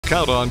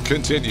countdown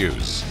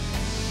continues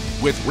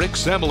with Rick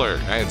Semler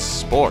and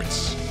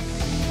sports.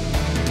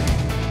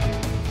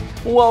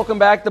 Welcome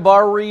back. The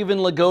Barr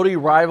Reeve-Loogootee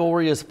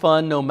rivalry is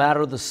fun no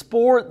matter the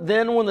sport.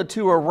 Then when the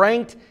two are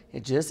ranked,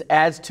 it just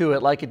adds to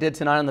it like it did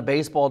tonight on the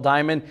baseball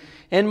diamond.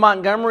 In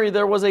Montgomery,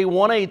 there was a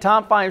 1A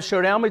top 5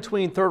 showdown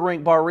between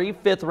 3rd-ranked Barr Reeve,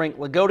 5th-ranked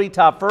Loogootee.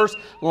 Top first,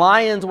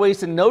 Lions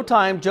wasted no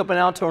time jumping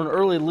out to an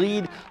early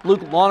lead.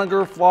 Luke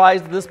Loninger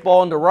flies this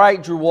ball into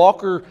right. Drew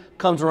Walker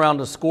comes around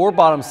to score.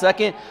 Bottom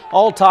second,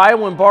 all tied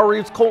when Barr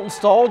Reeve's Colton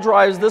Stahl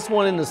drives this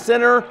one into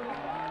center.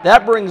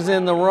 That brings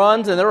in the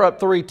runs, and they're up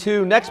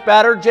 3-2. Next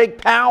batter, Jake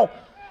Powell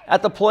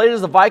at the plate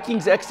as the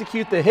Vikings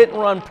execute the hit and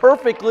run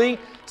perfectly.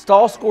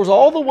 Stahl scores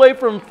all the way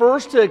from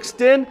first to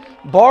extend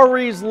Barr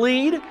Reeve's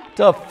lead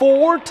to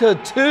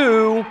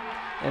 4-2.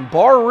 And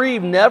Barr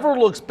Reeve never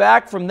looks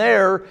back from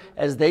there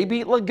as they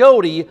beat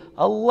Loogootee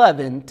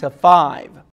 11-5.